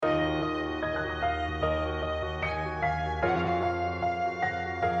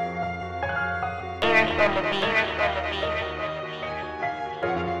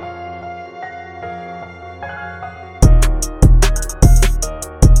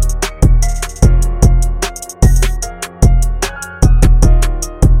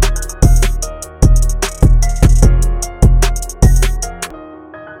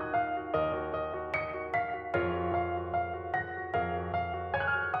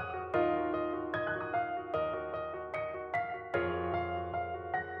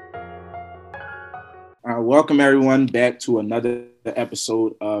Welcome everyone back to another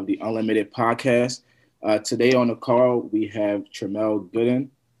episode of the Unlimited Podcast. Today on the call we have Tramel Gooden,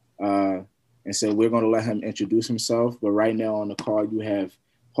 and so we're going to let him introduce himself. But right now on the call you have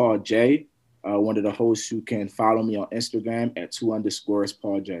Paul J, one of the hosts who can follow me on Instagram at 2_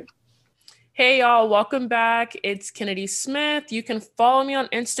 Paul J. Hey y'all, welcome back. It's Kennedy Smith. You can follow me on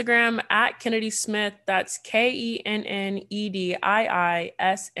Instagram at Kennedy Smith. That's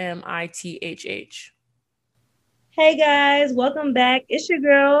KENNEDIISMITHH. Hey guys, welcome back. It's your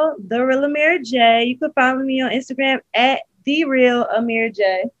girl, The Real Amir J. You can follow me on Instagram at The Real Amir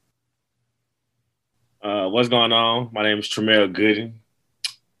J. What's going on? My name is Tramel Gooden.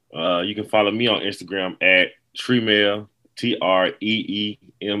 You can follow me on Instagram at Tremel,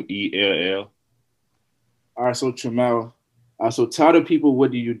 TREEMELL. All right, so Tramel, so tell the people,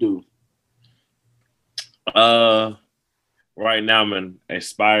 what do you do? Right now I'm an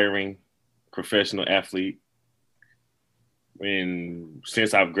aspiring professional athlete. And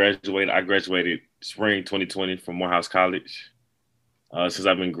since I graduated spring 2020 from Morehouse College. Since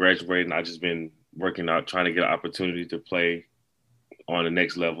I've been graduating, I've just been working out, trying to get an opportunity to play on the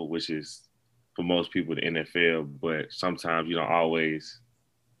next level, which is for most people the NFL. But sometimes you don't always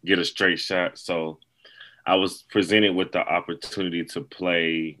get a straight shot. So I was presented with the opportunity to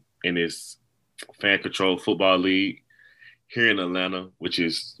play in this fan-controlled football league here in Atlanta, which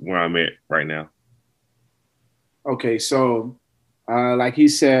is where I'm at right now. Okay, so like he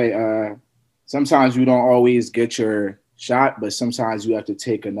said, sometimes you don't always get your shot, but sometimes you have to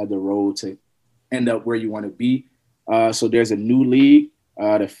take another road to end up where you want to be. So there's a new league,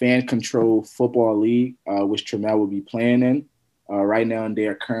 the Fan Control Football League, which Tramel will be playing in right now, and they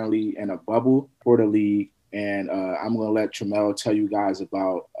are currently in a bubble for the league. And I'm going to let Tramel tell you guys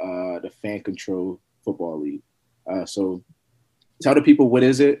about the Fan Control Football League. So tell the people, what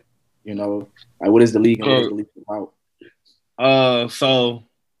is it? You know, what is the league and what is the league about? So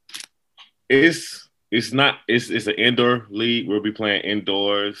it's an indoor league. We'll be playing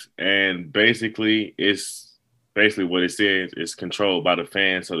indoors, and basically what it says. It's controlled by the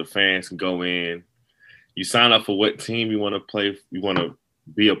fans, so the fans can go in. You sign up for what team you want to play, you want to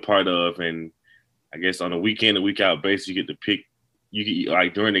be a part of, and I guess on a week-in and week-out basis, you get to pick. You get,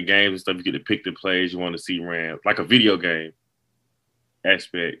 like during the games and stuff, you get to pick the plays you want to see ran, like a video game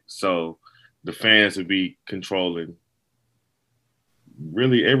aspect. So the fans would be controlling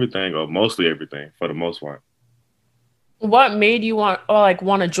really everything, or mostly everything for the most part. What made you want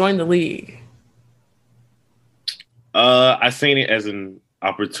to join the league? I seen it as an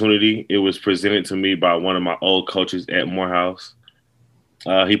opportunity. It was presented to me by one of my old coaches at Morehouse.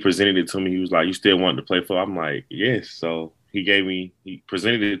 He presented it to me. He was like, "You still want to play football?" I'm like, "Yes." So he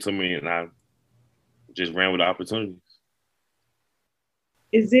presented it to me, and I just ran with the opportunities.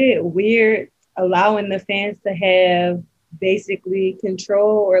 Is it weird allowing the fans to have basically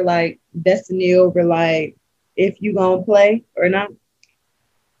control or like destiny over like if you gonna play or not?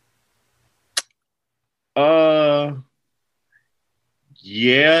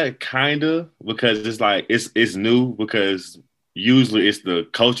 Yeah, kind of, because it's like it's new, because usually it's the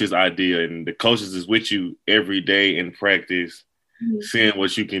coach's idea, and the coaches is with you every day in practice, seeing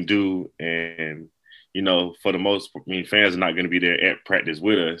what you can do. And for the most, fans are not going to be there at practice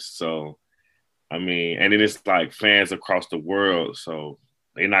with us. So, and then it's like fans across the world, so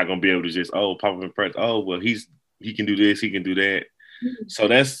they're not going to be able to just pop up in practice. Oh, well, he can do this, he can do that. So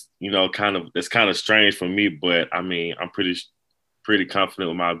that's that's kind of strange for me, but I'm pretty confident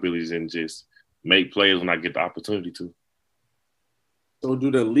with my abilities and just make plays when I get the opportunity to. So do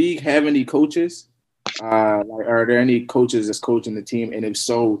the league have any coaches? Are there any coaches that's coaching the team? And if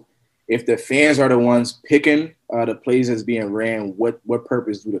so, if the fans are the ones picking the plays that's being ran, what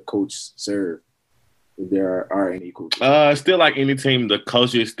purpose do the coach serve? If there are any coaches? Still like any team, the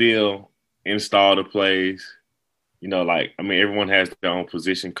coaches still install the plays. Everyone has their own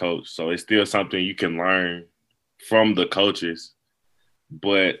position coach, so it's still something you can learn from the coaches.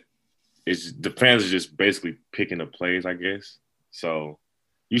 But the fans are just basically picking the plays, I guess. So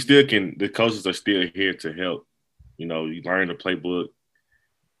the coaches are still here to help. You learn the playbook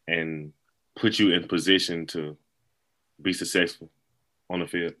and put you in position to be successful on the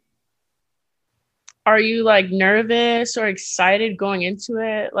field. Are you like nervous or excited going into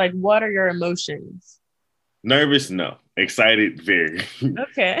it? Like, what are your emotions? Nervous, no. Excited, very.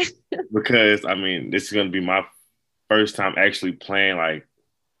 Okay. Because I mean, this is gonna be my first time actually playing, like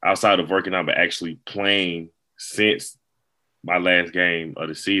outside of working out, but actually playing since my last game of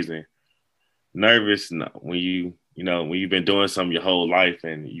the season. Nervous, no. When when you've been doing something your whole life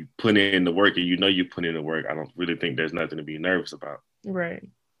and you put in the work and you put in the work, I don't really think there's nothing to be nervous about. Right.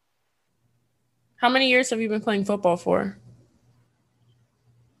 How many years have you been playing football for?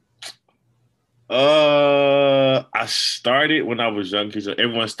 I started when I was young because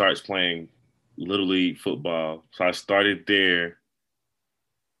everyone starts playing Little League football. So I started there.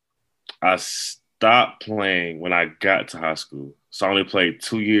 I stopped playing when I got to high school. So I only played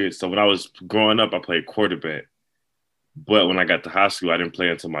 2 years. So when I was growing up, I played quarterback. But when I got to high school, I didn't play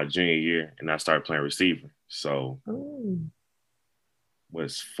until my junior year, and I started playing receiver. So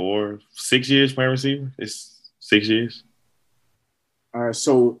was 6 years playing receiver? It's 6 years.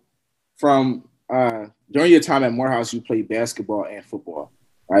 So from during your time at Morehouse, you played basketball and football,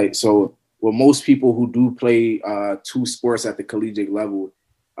 right? So with most people who do play two sports at the collegiate level,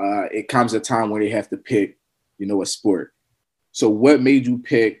 it comes a time where they have to pick, a sport. So what made you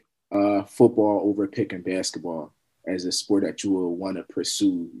pick football over picking basketball as a sport that you will want to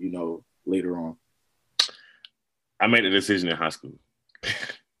pursue, later on? I made a decision in high school.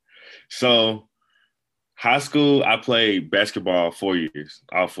 So high school, I played basketball 4 years,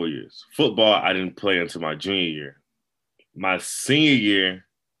 all 4 years. Football, I didn't play until my junior year. My senior year,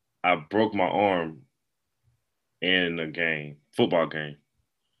 I broke my arm in a football game.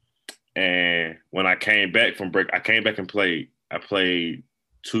 And when I came back from break, I came back and played. I played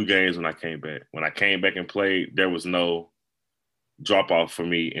 2 games when I came back. When I came back and played, there was no drop off for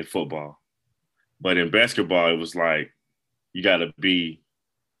me in football. But in basketball, it was like you got to be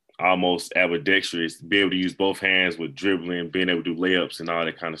almost ambidextrous, be able to use both hands with dribbling, being able to do layups and all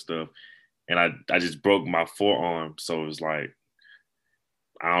that kind of stuff. And I just broke my forearm. So it was like,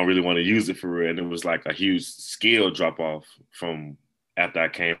 I don't really want to use it for real. And it was like a huge skill drop off from after I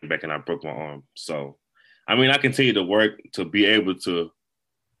came back and I broke my arm. So, I mean, I continue to work to be able to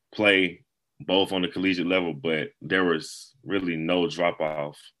play both on the collegiate level, but there was really no drop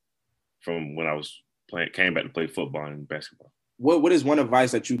off from when I came back to play football and basketball. What is one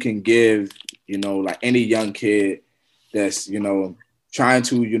advice that you can give, like any young kid that's, trying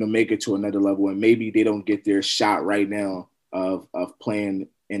to, make it to another level and maybe they don't get their shot right now of playing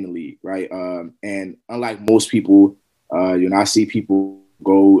in the league, right? And unlike most people, I see people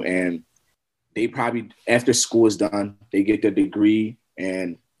go and they probably, after school is done, they get their degree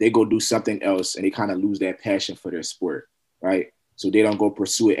and they go do something else and they kind of lose that passion for their sport, right? So they don't go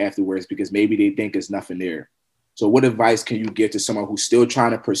pursue it afterwards because maybe they think there's nothing there. So what advice can you give to someone who's still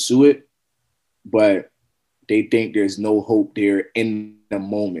trying to pursue it, but they think there's no hope there in the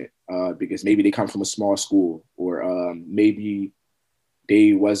moment because maybe they come from a small school or maybe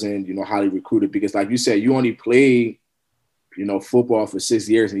they wasn't, highly recruited because like you said, you only played, football for 6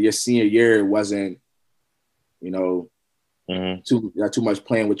 years and your senior year wasn't, too much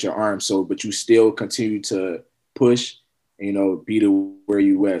playing with your arm. So, but you still continue to push, be to where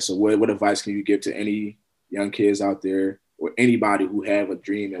you were. So what advice can you give to any young kids out there or anybody who have a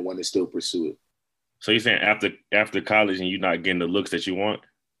dream and want to still pursue it? So you're saying after college and you're not getting the looks that you want?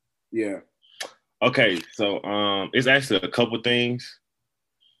 Yeah. Okay, so it's actually a couple things.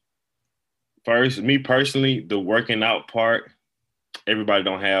 First, me personally, the working out part, everybody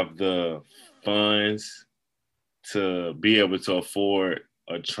don't have the funds to be able to afford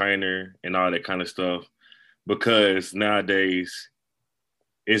a trainer and all that kind of stuff because nowadays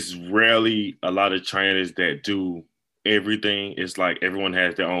it's rarely a lot of trainers that do everything. It's like everyone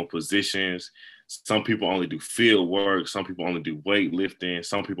has their own positions. Some people only do field work. Some people only do weightlifting.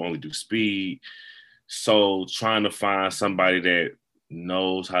 Some people only do speed. So trying to find somebody that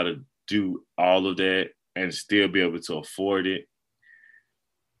knows how to do all of that and still be able to afford it.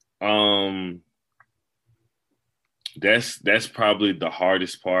 That's probably the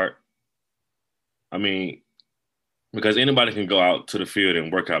hardest part. I mean, because anybody can go out to the field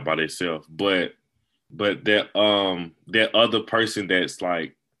and work out by themselves, but that other person that's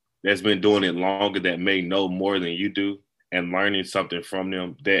been doing it longer that may know more than you do and learning something from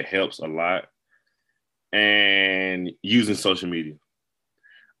them, that helps a lot. And using social media.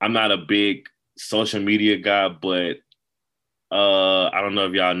 I'm not a big social media guy, but I don't know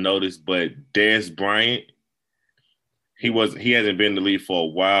if y'all noticed, but Dez Bryant, he hasn't been in the league for a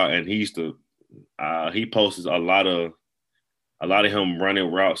while, and he posts a lot of him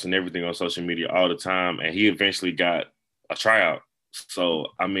running routes and everything on social media all the time, and he eventually got a tryout So,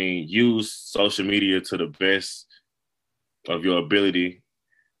 I mean, use social media to the best of your ability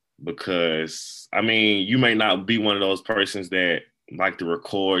because, I mean, you may not be one of those persons that like to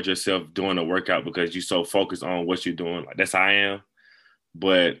record yourself doing a workout because you're so focused on what you're doing. Like, that's how I am.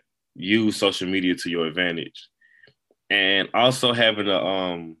 But use social media to your advantage. And also having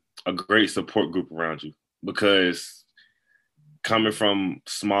a great support group around you because coming from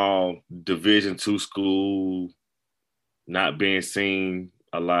small Division II school, not being seen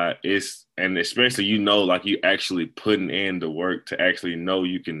a lot, and especially like you actually putting in the work to actually know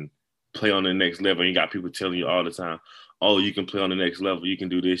you can play on the next level. You got people telling you all the time, oh, you can play on the next level, you can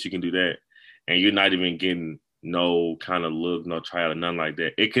do this, you can do that, and you're not even getting no kind of look, no tryout, or nothing like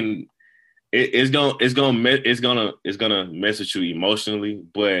that. It's gonna mess with you emotionally,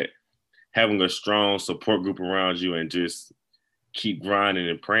 but having a strong support group around you and just keep grinding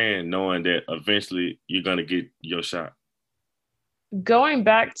and praying, knowing that eventually you're gonna get your shot. Going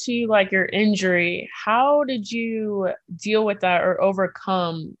back to like your injury, how did you deal with that or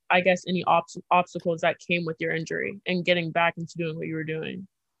overcome, I guess, any obstacles that came with your injury and getting back into doing what you were doing?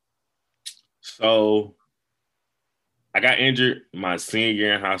 So I got injured my senior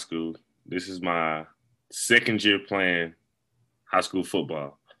year in high school. This is my second year playing high school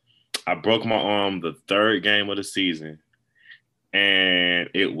football. I broke my arm the third game of the season, and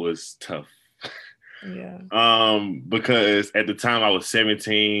it was tough. Yeah. Because at the time I was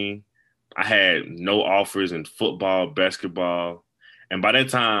 17, I had no offers in football, basketball, and by that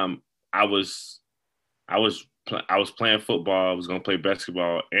time I was playing football. I was gonna play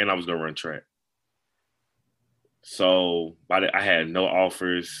basketball, and I was gonna run track. So I had no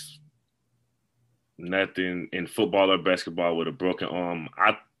offers, nothing in football or basketball with a broken arm.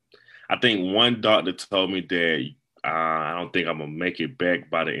 I think one doctor told me that I don't think I'm gonna make it back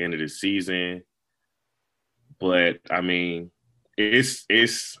by the end of the season. But I mean,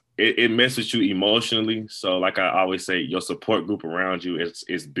 it messes with you emotionally. So like I always say, your support group around you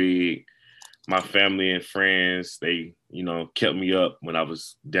is big. My family and friends, they, kept me up when I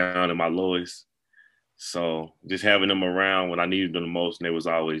was down in my lowest. So just having them around when I needed them the most, and they was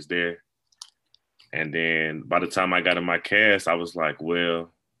always there. And then by the time I got in my cast, I was like,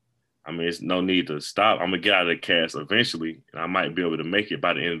 well, I mean, it's no need to stop. I'm gonna get out of the cast eventually, and I might be able to make it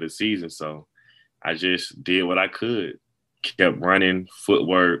by the end of the season. So I just did what I could, kept running,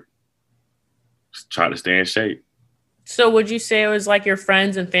 footwork, tried to stay in shape. So would you say it was like your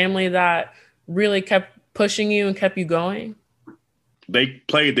friends and family that really kept pushing you and kept you going? They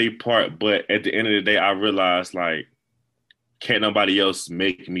played their part, but at the end of the day, I realized, like, can't nobody else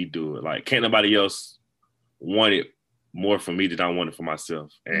make me do it. Like, can't nobody else want it more for me than I wanted for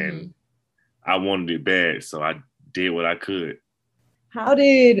myself. And I wanted it bad, so I did what I could. How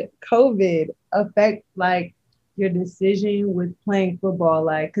did COVID affect, like, your decision with playing football?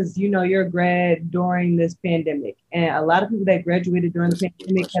 Like, because, you're a grad during this pandemic, and a lot of people that graduated during the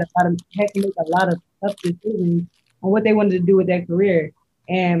pandemic had to make a lot of tough decisions on what they wanted to do with their career,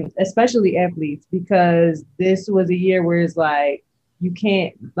 and especially athletes, because this was a year where it's like, you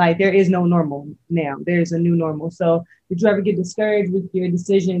can't, like, there is no normal now. There's a new normal. So did you ever get discouraged with your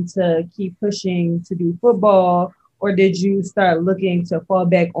decision to keep pushing to do football, or did you start looking to fall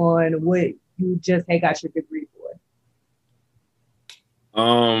back on what you just had got your degree for?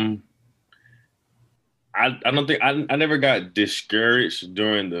 I don't think I never got discouraged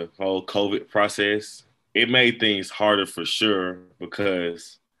during the whole COVID process. It made things harder for sure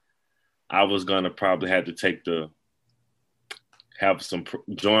because I was gonna probably have to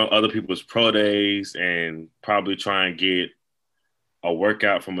join other people's pro days and probably try and get a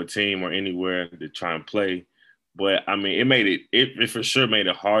workout from a team or anywhere to try and play. But I mean, it for sure made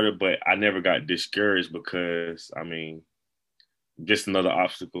it harder, but I never got discouraged because, I mean, just another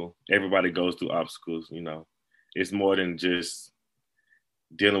obstacle. Everybody goes through obstacles, It's more than just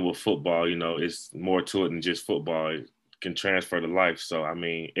dealing with football, It's more to it than just football. It can transfer to life. So, I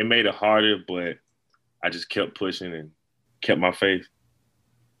mean, it made it harder, but I just kept pushing and kept my faith.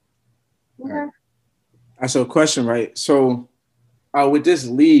 Okay. That's a question, right? So with this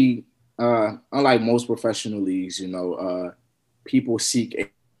league, unlike most professional leagues, people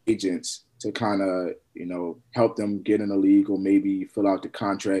seek agents to kind of, help them get in the league or maybe fill out the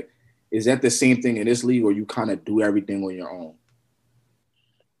contract. Is that the same thing in this league, or you kind of do everything on your own?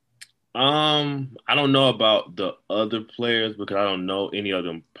 I don't know about the other players because I don't know any of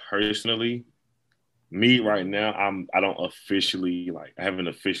them personally. Me right now, I haven't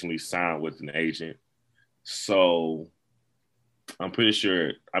officially signed with an agent. So I'm pretty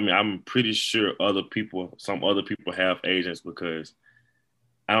sure some other people have agents because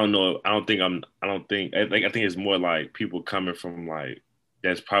I don't know. I think it's more like people coming from like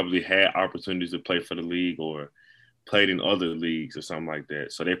that's probably had opportunities to play for the league or played in other leagues or something like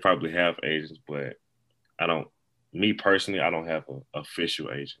that. So they probably have agents, but I don't. Me personally, I don't have an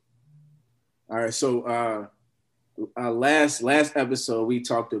official agent. All right. So last episode we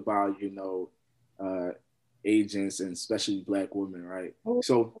talked about agents and especially black women, right?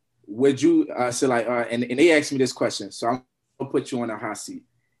 So would you and they asked me this question, so I'm gonna put you on a hot seat.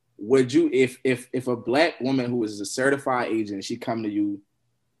 Would you, if a black woman who is a certified agent, she come to you,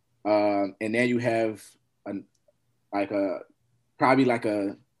 and then you have another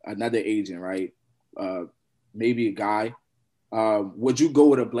agent, right? Maybe a guy. Would you go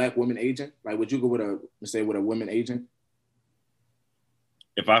with a black woman agent? Like, would you go with a women agent?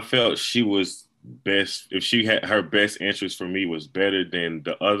 If I felt she was best, if she had her best interest for me was better than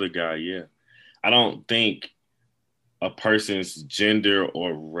the other guy, yeah. I don't think a person's gender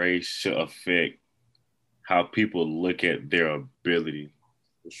or race should affect how people look at their ability.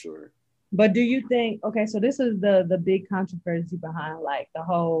 For sure. But do you think, okay, so this is the big controversy behind like the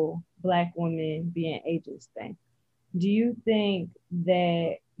whole black women being agents thing. Do you think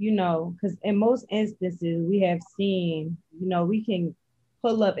that, because in most instances we have seen, we can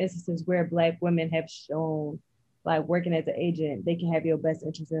pull up instances where black women have shown, like working as an agent, they can have your best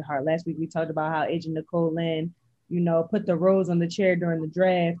interest at heart. Last week we talked about how Agent Nicole Lynn, put the rose on the chair during the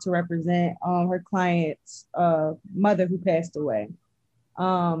draft to represent her client's mother who passed away.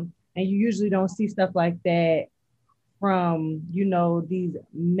 And you usually don't see stuff like that from, these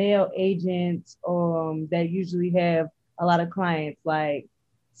male agents that usually have a lot of clients. Like,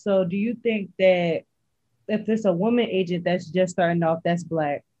 so do you think that if it's a woman agent that's just starting off, that's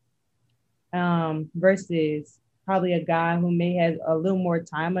black, versus probably a guy who may have a little more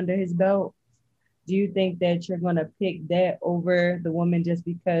time under his belt, do you think that you're going to pick that over the woman just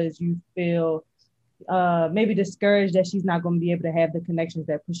because you feel maybe discouraged that she's not going to be able to have the connections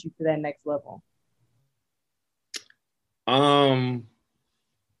that push you to that next level?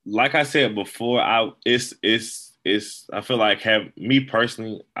 Like I said before, I feel like me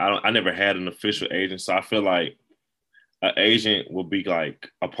personally, I never had an official agent, so I feel like an agent will be like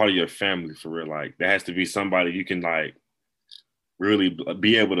a part of your family for real. Like there has to be somebody you can like really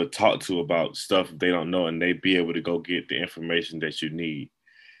be able to talk to about stuff they don't know, and they be able to go get the information that you need.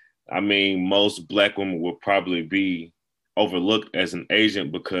 I mean, most black women will probably be overlooked as an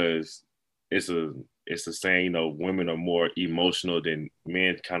agent because it's a saying, women are more emotional than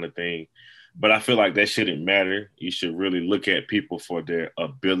men kind of thing. But I feel like that shouldn't matter. You should really look at people for their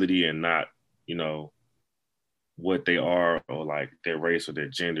ability and not, what they are or like their race or their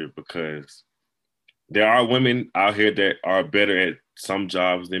gender, because there are women out here that are better at some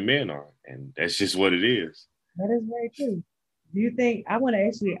jobs than men are. And that's just what it is. That is very true. Do you think, I want to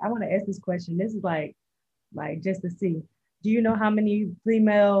ask this question. This is like just to see. Do you know how many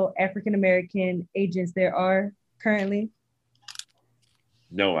female African-American agents there are currently?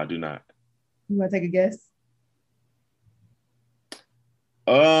 No, I do not. You want to take a guess?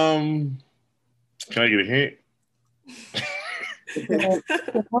 Can I get a hint?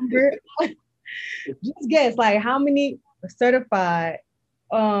 Just guess, like how many certified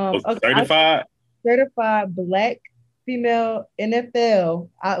certified black female NFL,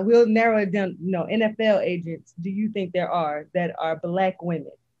 we'll narrow it down, NFL agents do you think there are that are black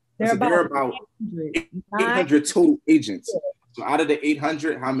women? There are about 800 total agents. So out of the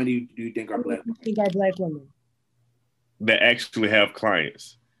 800, how many do you think are black women? Think are black women that actually have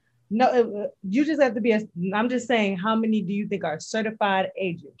clients? No, you just have to be I'm just saying, how many do you think are certified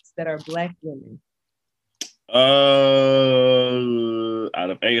agents that are black women? Out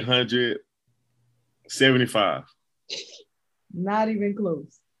of 800, 75. Not even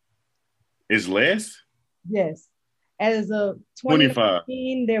close. It's less? Yes. As of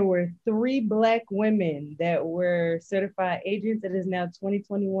 2019, there were 3 black women that were certified agents. It is now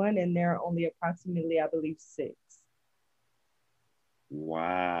 2021, and there are only approximately, I believe, 6.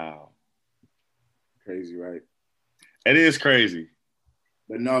 Wow. Crazy, right? It is crazy.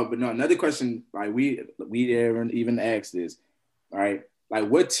 But no, another question, like we even asked this, right? Like,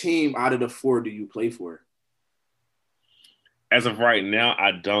 what team out of the 4 do you play for? As of right now,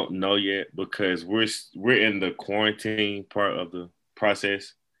 I don't know yet because we're in the quarantine part of the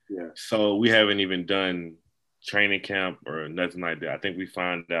process. Yeah. So we haven't even done training camp or nothing like that. I think we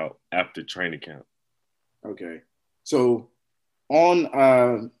find out after training camp. Okay. So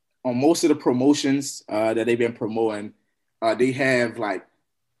on most of the promotions that they've been promoting, they have like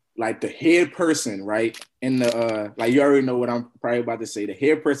the head person, right? In the like, you already know what I'm probably about to say. The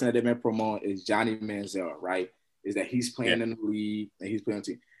head person that they've been promoting is Johnny Manziel, right? is that he's playing in the league and he's playing on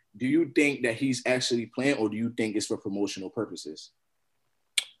the team. Do you think that he's actually playing, or do you think it's for promotional purposes?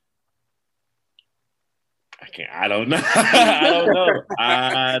 I don't know.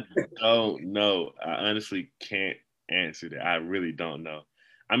 I don't know. I honestly can't answer that. I really don't know.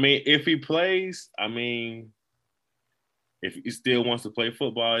 I mean, if he plays, if he still wants to play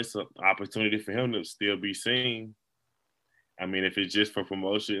football, it's an opportunity for him to still be seen. I mean, if it's just for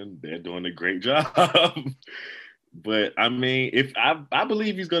promotion, they're doing a great job. But I mean, if I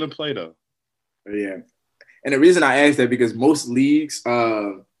believe he's gonna play though. Yeah, and the reason I asked that because most leagues,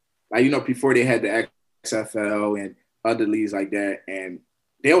 before they had the XFL and other leagues like that, and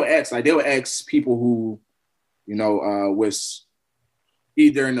they'll ask people who, was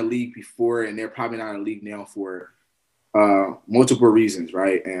either in the league before and they're probably not in the league now for multiple reasons,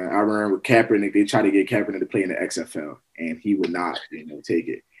 right? And I remember with Kaepernick, they tried to get Kaepernick to play in the XFL, and he would not, take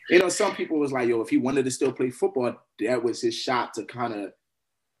it. Some people was like, if he wanted to still play football, that was his shot to kind of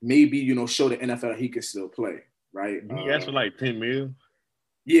maybe, show the NFL he could still play, right? He asked for like $10 million.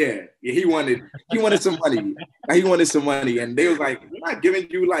 Yeah, he wanted some money. He wanted some money, and they was like, "We're not giving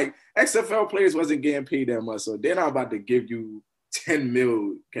you like XFL players wasn't getting paid that much, so they're not about to give you $10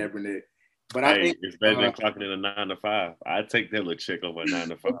 million, Kaepernick." But I think it's better than clocking in a 9 to 5. I'd take that little check over a 9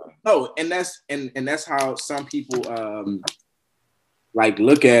 to 5. No, and that's how some people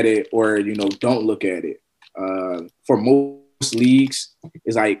look at it or don't look at it. For most leagues,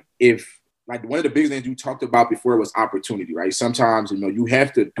 it's like if one of the biggest things you talked about before was opportunity, right? Sometimes you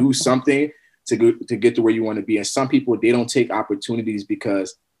have to do something to get to where you want to be, and some people they don't take opportunities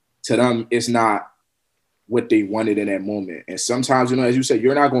because to them it's not what they wanted in that moment. And sometimes, as you said,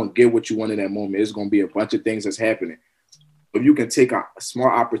 you're not going to get what you want in that moment. It's going to be a bunch of things that's happening. If you can take a small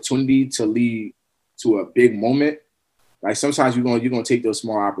opportunity to lead to a big moment, like sometimes you're going to take those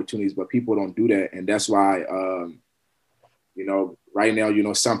small opportunities, but people don't do that. And that's why, right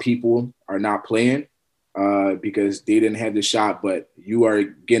now, some people are not playing because they didn't have the shot, but you are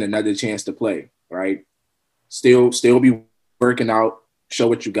getting another chance to play, right? Still be working out, show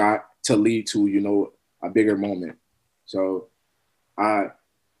what you got to lead to, a bigger moment. So,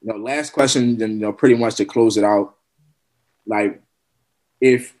 last question, then, pretty much to close it out, like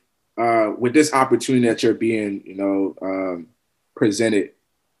if with this opportunity that you're being, presented,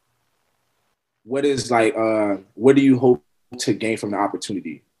 what is what do you hope to gain from the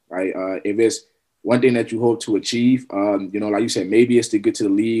opportunity, right? If it's one thing that you hope to achieve, like you said, maybe it's to get to the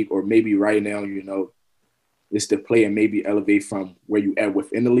league, or maybe right now, it's to play and maybe elevate from where you at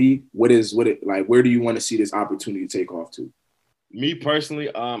within the league. Where do you want to see this opportunity take off to? Me personally,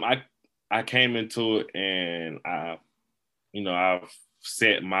 I came into it and I've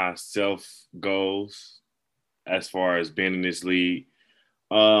set myself goals as far as being in this league.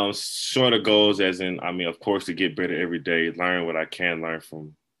 Shorter goals as in, of course, to get better every day, learn what I can learn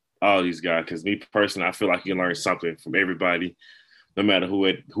from all these guys. Because me personally, I feel like you can learn something from everybody, no matter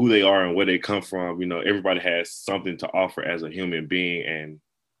who they are and where they come from. Everybody has something to offer as a human being and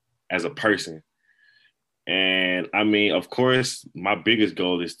as a person. And of course, my biggest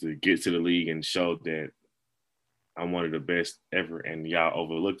goal is to get to the league and show that I'm one of the best ever, and y'all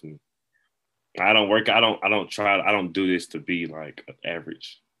overlooked me. I don't do this to be like an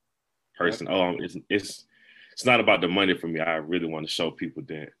average person. It's not about the money for me. I really want to show people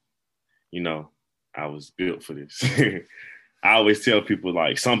that, I was built for this. I always tell people,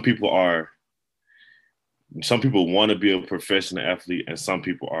 like, some people want to be a professional athlete and some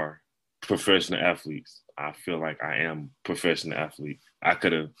people are professional athletes. I feel like I am a professional athlete. I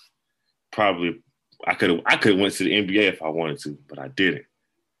could have went to the NBA if I wanted to, but I didn't.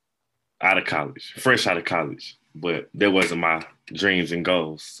 Fresh out of college, but that wasn't my dreams and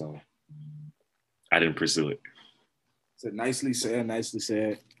goals, so I didn't pursue it. So nicely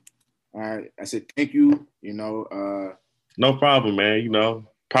said. All right, I said thank you. No problem, man.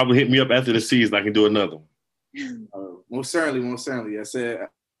 Probably hit me up after the season. I can do another one. Most certainly. I said,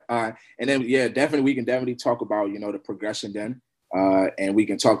 and then definitely we can definitely talk about the progression then, and we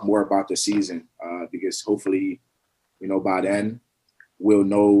can talk more about the season because hopefully, by then we'll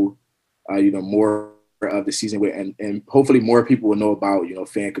know, more of the season and hopefully more people will know about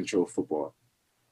Fan Control Football.